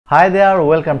Hi there,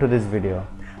 welcome to this video.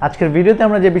 আজকের ভিডিওতে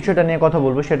আমরা যে বিষয়টা নিয়ে কথা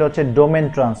বলবো সেটা হচ্ছে ডোমেন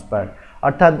ট্রান্সফার।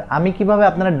 অর্থাৎ আমি কিভাবে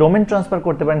আপনারা ডোমেন ট্রান্সফার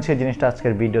করতে পারেন সেই জিনিসটা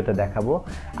আজকের ভিডিওতে দেখাবো।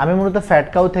 আমি মূলত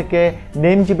ফ্যাটকাউ থেকে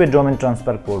নেমচিপে ডোমেন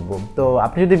ট্রান্সফার করব। তো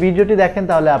আপনি যদি ভিডিওটি দেখেন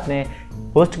তাহলে আপনি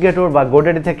হোস্টগেটর বা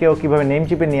গোড্যাডি থেকেও কিভাবে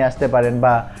নেমচিপে নিয়ে আসতে পারেন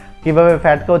বা কিভাবে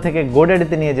ফ্যাটকাউ থেকে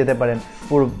গোড্যাডিতে নিয়ে যেতে পারেন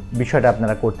পুরো বিষয়টা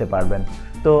আপনারা করতে পারবেন।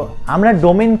 তো আমরা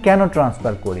ডোমেন কেন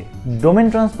ট্রান্সফার করি? ডোমেন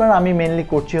ট্রান্সফার আমি মেইনলি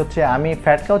করছি হচ্ছে আমি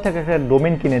ফ্যাটকাউ থেকে একটা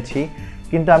ডোমেন কিনেছি,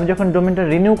 কিন্তু আমি যখন ডোমেনটা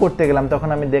রিনিউ করতে গেলাম তখন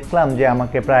আমি দেখলাম যে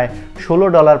আমাকে প্রায়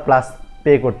 $16 প্লাস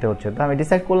পে করতে হচ্ছে। তো আমি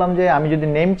ডিসাইড করলাম যে আমি যদি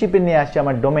নেমচিপে নিয়ে আসি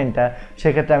আমার ডোমেনটা,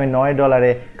 সেক্ষেত্রে আমি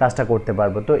 $9 কাজটা করতে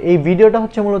পারবো। তো এই ভিডিওটা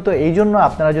হচ্ছে মূলত এই জন্য,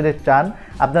 আপনারা যদি চান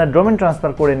আপনারা ডোমেন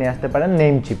ট্রান্সফার করে নিয়ে আসতে পারেন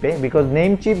নেমচিপে, বিকজ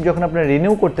নেমচিপ যখন আপনি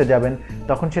রিনিউ করতে যাবেন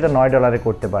তখন সেটা $9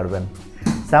 করতে পারবেন।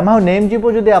 সামহাও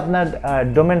নেমচিপও যদি আপনার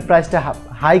ডোমেন প্রাইসটা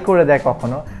হাই করে দেয়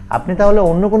কখনো, আপনি তাহলে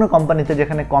অন্য কোনো কোম্পানিতে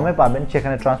যেখানে কমে পাবেন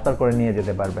সেখানে ট্রান্সফার করে নিয়ে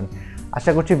যেতে পারবেন।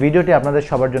 আশা করছি ভিডিওটি আপনাদের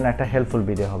সবার জন্য একটা হেল্পফুল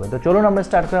ভিডিও হবে। তো চলুন আমরা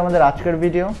স্টার্ট করি আমাদের আজকের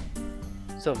ভিডিও।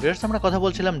 সো ভিউয়ার্স, আমরা কথা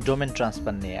বলছিলাম ডোমেন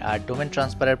ট্রান্সফার নিয়ে। আর ডোমেন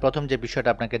ট্রান্সফারের প্রথম যে বিষয়টা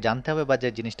আপনাকে জানতে হবে বা যে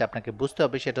জিনিসটা আপনাকে বুঝতে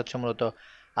হবে সেটা হচ্ছে মূলত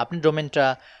আপনি ডোমেনটা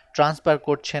ট্রান্সফার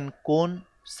করছেন কোন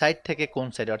সাইট থেকে কোন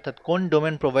সাইটে, অর্থাৎ কোন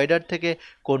ডোমেন প্রোভাইডার থেকে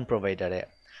কোন প্রোভাইডারে।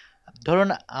 ধরুন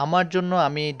আমার জন্য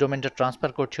আমি ডোমেনটা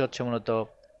ট্রান্সফার করছি হচ্ছে মূলত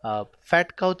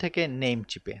ফ্যাটকাউ থেকে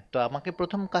নেমচিপে। তো আমাকে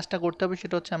প্রথম কাজটা করতে হবে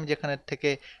সেটা হচ্ছে আমি যেখানে থেকে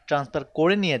ট্রান্সফার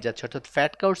করে নিয়ে যাচ্ছি অর্থাৎ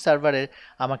ফ্যাটকাউর সার্ভারে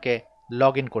আমাকে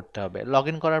লগ ইন করতে হবে। লগ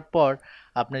ইন করার পর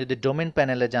আপনি যদি ডোমেন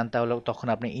প্যানেলে যান তাহলে তখন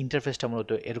আপনি ইন্টারফেসটা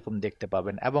মূলত এরকম দেখতে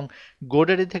পাবেন। এবং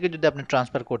গোডাডি থেকে যদি আপনি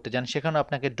ট্রান্সফার করতে যান সেখানেও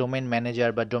আপনাকে ডোমেন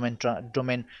ম্যানেজার বা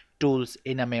ডোমেন টুলস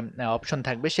এই নামে অপশন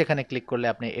থাকবে, সেখানে ক্লিক করলে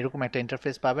আপনি এরকম একটা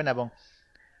ইন্টারফেস পাবেন এবং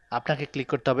আপনাকে ক্লিক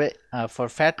করতে হবে ফর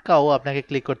ফ্যাটকাও আপনাকে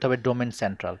ক্লিক করতে হবে ডোমেন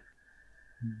সেন্ট্রাল।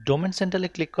 ডোমেন সেন্ট্রালে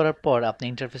ক্লিক করার পর আপনি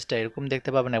ইন্টারফেসটা এরকম দেখতে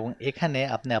পাবেন এবং এখানে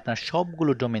আপনি আপনার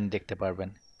সবগুলো ডোমেন দেখতে পারবেন।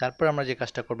 তারপর আমরা যে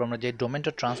কাজটা করব, আমরা যে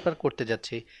ডোমেনটা ট্রান্সফার করতে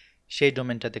যাচ্ছি সেই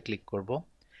ডোমেনটাতে ক্লিক করব।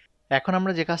 এখন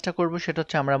আমরা যে কাজটা করব সেটা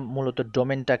হচ্ছে আমরা মূলত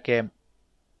ডোমেনটাকে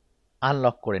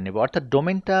আনলক করে নেব। অর্থাৎ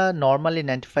ডোমেনটা নর্মালি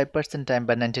 95% টাইম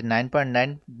বা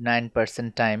 99.99%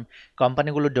 টাইম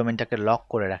কোম্পানিগুলো ডোমেনটাকে লক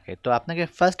করে রাখে। তো আপনাকে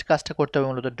ফার্স্ট কাজটা করতে হবে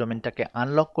মূলত ডোমেনটাকে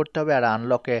আনলক করতে হবে, আর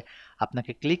আনলকে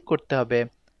আপনাকে ক্লিক করতে হবে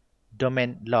ডোমেন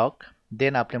লক।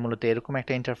 দেন আপনি মূলত এরকম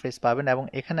একটা ইন্টারফেস পাবেন এবং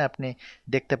এখানে আপনি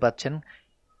দেখতে পাচ্ছেন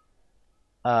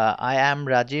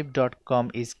ImRajib.com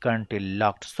is currently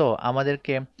locked. So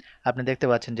আমাদেরকে আপনি দেখতে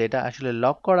পাচ্ছেন যে এটা আসলে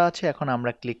লক করা আছে। এখন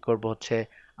আমরা ক্লিক করব হচ্ছে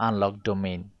unlock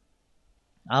domain.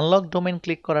 Unlock domain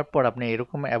click করার পর আপনি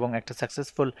এরকম এবং একটা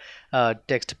সাকসেসফুল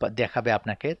টেক্সট দেখাবে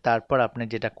আপনাকে। তারপর আপনি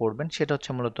যেটা করবেন সেটা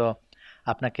হচ্ছে মূলত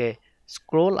আপনাকে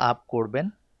স্ক্রোল আপ করবেন।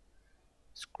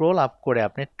 স্ক্রোল আপ করে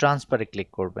আপনি ট্রান্সফারে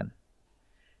ক্লিক করবেন।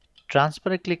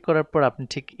 ট্রান্সফারে ক্লিক করার পর আপনি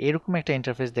ঠিক এরকম একটা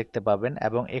ইন্টারফেস দেখতে পাবেন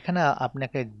এবং এখানে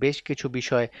আপনাকে বেশ কিছু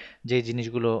বিষয় যে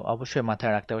জিনিসগুলো অবশ্যই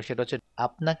মাথায় রাখতে হবে সেটা হচ্ছে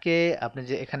আপনি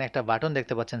যে এখানে একটা বাটন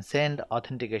দেখতে পাচ্ছেন সেন্ড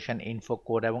অথেন্টিকেশন ইনফো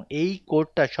কোড, এবং এই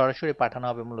কোডটা সরাসরি পাঠানো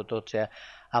হবে মূলত হচ্ছে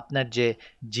আপনার যে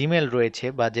জিমেল রয়েছে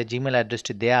বা যে জিমেল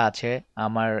অ্যাড্রেসটি দেয়া আছে।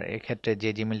 আমার এক্ষেত্রে যে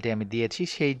জিমেলটি আমি দিয়েছি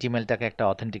সেই জিমেলটাকে একটা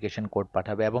অথেন্টিকেশন কোড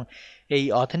পাঠাবে এবং এই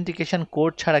অথেন্টিকেশন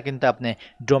কোড ছাড়া কিন্তু আপনি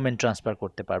ডোমেন ট্রান্সফার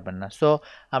করতে পারবেন না। সো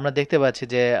আমরা দেখতে পাচ্ছি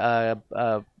যে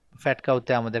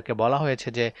ফ্যাটকাউতে আমাদেরকে বলা হয়েছে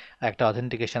যে একটা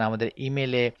অথেন্টিকেশন আমাদের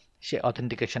ইমেলে সে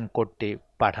অথেন্টিকেশন কোডটি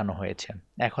পাঠানো হয়েছে।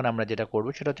 এখন আমরা যেটা করব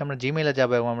সেটা হচ্ছে আমরা জিমেলে যাব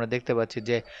এবং আমরা দেখতে পাচ্ছি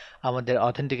যে আমাদের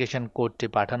অথেন্টিকেশন কোডটি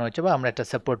পাঠানো হয়েছে বা আমরা একটা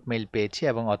সাপোর্ট মেইল পেয়েছি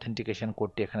এবং অথেন্টিকেশন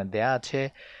কোডটি এখানে দেয়া আছে।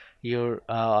 Your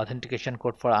authentication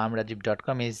code for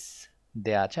imrajib.com is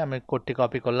দেয়া আছে। আমি কোডটি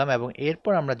কপি করলাম এবং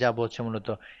এরপর আমরা যাব হচ্ছে মূলত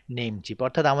নেমচিপ।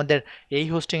 অর্থাৎ আমাদের এই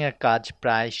হোস্টিং এর কাজ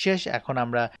প্রায় শেষ। এখন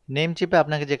আমরা নেমচিপে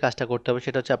আপনাকে যে কাজটা করতে হবে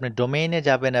সেটা হচ্ছে আপনি ডোমেইনে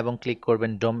যাবেন এবং ক্লিক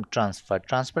করবেন ডোম ট্রান্সফার।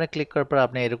 ট্রান্সফারে ক্লিক করার পর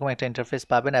আপনি এরকম একটা ইন্টারফেস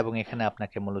পাবেন এবং এখানে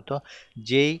আপনাকে মূলত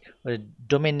যেই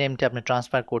ডোমেইন নেমটি আপনি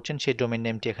ট্রান্সফার করছেন সেই ডোমেইন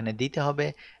নেমটি এখানে দিতে হবে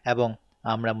এবং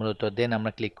আমরা মূলত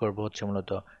আমরা ক্লিক করব হচ্ছে মূলত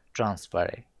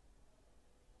ট্রান্সফারে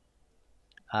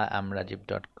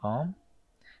imrajib.com।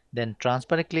 দেন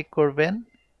ট্রান্সফারে ক্লিক করবেন।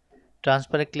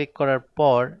 ট্রান্সফারে ক্লিক করার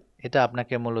পর এটা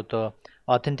আপনাকে মূলত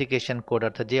অথেন্টিকেশন কোড,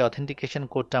 অর্থাৎ যে অথেন্টিকেশন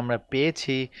কোডটা আমরা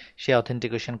পেয়েছি সেই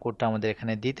অথেন্টিকেশন কোডটা আমাদের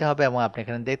এখানে দিতে হবে এবং আপনি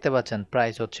এখানে দেখতে পাচ্ছেন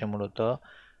প্রাইস হচ্ছে মূলত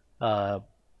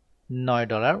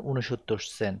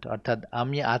 $9.69। অর্থাৎ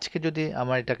আমি আজকে যদি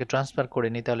আমার এটাকে ট্রান্সফার করে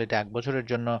নিই তাহলে এটা 1 বছরের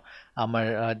জন্য আমার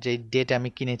যেই ডেট আমি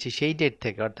কিনেছি সেই ডেট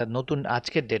থেকে, অর্থাৎ নতুন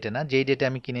আজকের ডেটে না, যেই ডেটে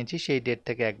আমি কিনেছি সেই ডেট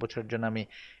থেকে 1 বছরের জন্য আমি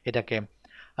এটাকে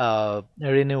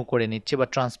রিনিউ করে নিচ্ছি বা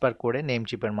ট্রান্সফার করে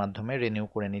নেমচিপের মাধ্যমে রিনিউ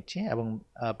করে নিচ্ছি এবং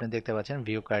আপনি দেখতে পাচ্ছেন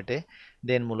ভিউ কার্টে।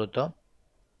 দেন মূলত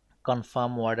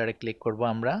কনফার্ম অর্ডারে ক্লিক করব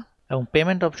আমরা এবং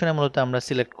পেমেন্ট অপশনে মূলত আমরা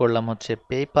সিলেক্ট করলাম হচ্ছে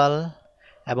পেপাল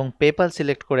এবং পেপাল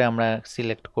সিলেক্ট করে আমরা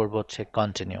সিলেক্ট করব হচ্ছে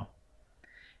কন্টিনিউ।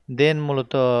 দেন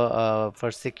মূলত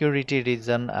ফর সিকিউরিটি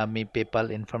রিজন আমি পেপাল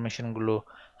ইনফরমেশনগুলো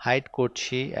হাইড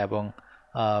করছি এবং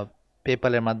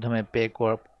পেপালের মাধ্যমে পে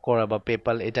করা বা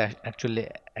পেপাল এটা অ্যাকচুয়ালি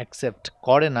অ্যাকসেপ্ট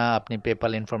করে না আপনি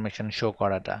পেপাল ইনফরমেশন শো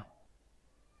করাটা।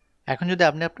 এখন যদি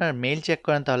আপনি আপনার মেইল চেক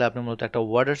করেন তাহলে আপনি মূলত একটা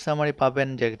ওয়ার্ডার সামারি পাবেন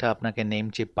যেটা আপনাকে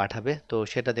নেমচিপ পাঠাবে। তো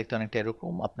সেটা দেখতে অনেকটা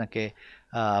এরকম, আপনাকে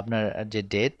আপনার যে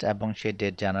ডেট এবং সেই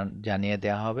ডেট জানিয়ে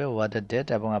দেওয়া হবে, ওয়ার্ডার ডেট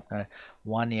এবং আপনার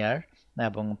 1 ইয়ার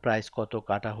এবং প্রাইস কত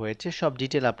কাটা হয়েছে সব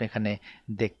ডিটেল আপনি এখানে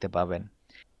দেখতে পাবেন।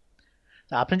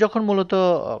 আপনি যখন মূলত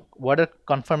ওয়ার্ডার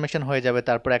কনফার্মেশন হয়ে যাবে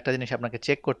তারপর একটা জিনিস আপনাকে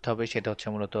চেক করতে হবে, সেটা হচ্ছে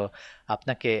মূলত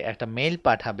আপনাকে একটা মেইল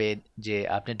পাঠাবে যে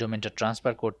আপনি ডোমেনটা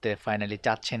ট্রান্সফার করতে ফাইনালি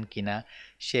চাচ্ছেন কিনা,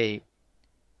 সেই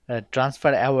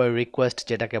ট্রান্সফার অ্যাওয়ার রিকোয়েস্ট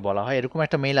যেটাকে বলা হয়, এরকম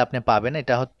একটা মেইল আপনি পাবেন।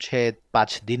 এটা হচ্ছে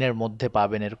 5 দিনের মধ্যে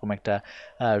পাবেন এরকম একটা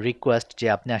রিকোয়েস্ট যে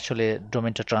আপনি আসলে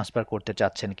ডোমেনটা ট্রান্সফার করতে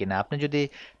চাচ্ছেন কিনা। আপনি যদি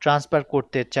ট্রান্সফার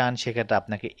করতে চান সেক্ষেত্রে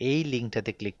আপনাকে এই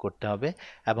লিঙ্কটাতে ক্লিক করতে হবে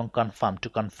এবং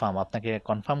কনফার্ম আপনাকে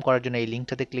কনফার্ম করার জন্য এই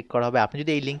লিঙ্কটাতে ক্লিক করা হবে। আপনি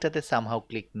যদি এই লিঙ্কটাতে সামহাউ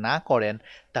ক্লিক না করেন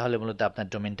তাহলে মূলত আপনার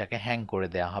ডোমেনটাকে হ্যাং করে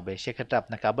দেওয়া হবে। সেক্ষেত্রে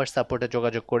আপনাকে আবার সাপোর্টে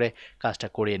যোগাযোগ করে কাজটা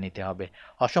করিয়ে নিতে হবে।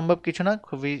 অসম্ভব কিছু না,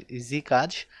 খুবই ইজি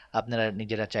কাজ, আপনারা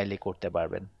নিজেরা চাইলে করতে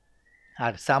পারবেন।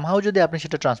 আর সামহাউ যদি আপনি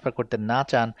সেটা ট্রান্সফার করতে না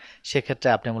চান সেক্ষেত্রে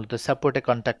আপনি মূলত সাপোর্টে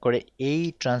কন্ট্যাক্ট করে এই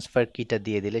ট্রান্সফার কিটা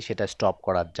দিয়ে দিলে সেটা স্টপ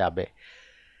করা যাবে।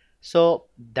 So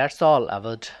that's all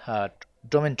about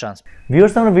domain transfer.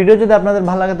 Viewers, আমার ভিডিও যদি আপনাদের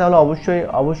ভালো লাগে তাহলে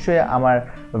অবশ্যই আমার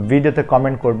ভিডিওতে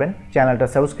কমেন্ট করবেন, চ্যানেলটা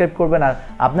সাবস্ক্রাইব করবেন আর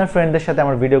আপনার ফ্রেন্ডদের সাথে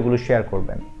আমার ভিডিওগুলো শেয়ার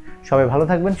করবেন। সবাই ভালো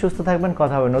থাকবেন, সুস্থ থাকবেন,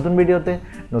 কথা হবে নতুন ভিডিওতে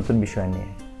নতুন বিষয় নিয়ে।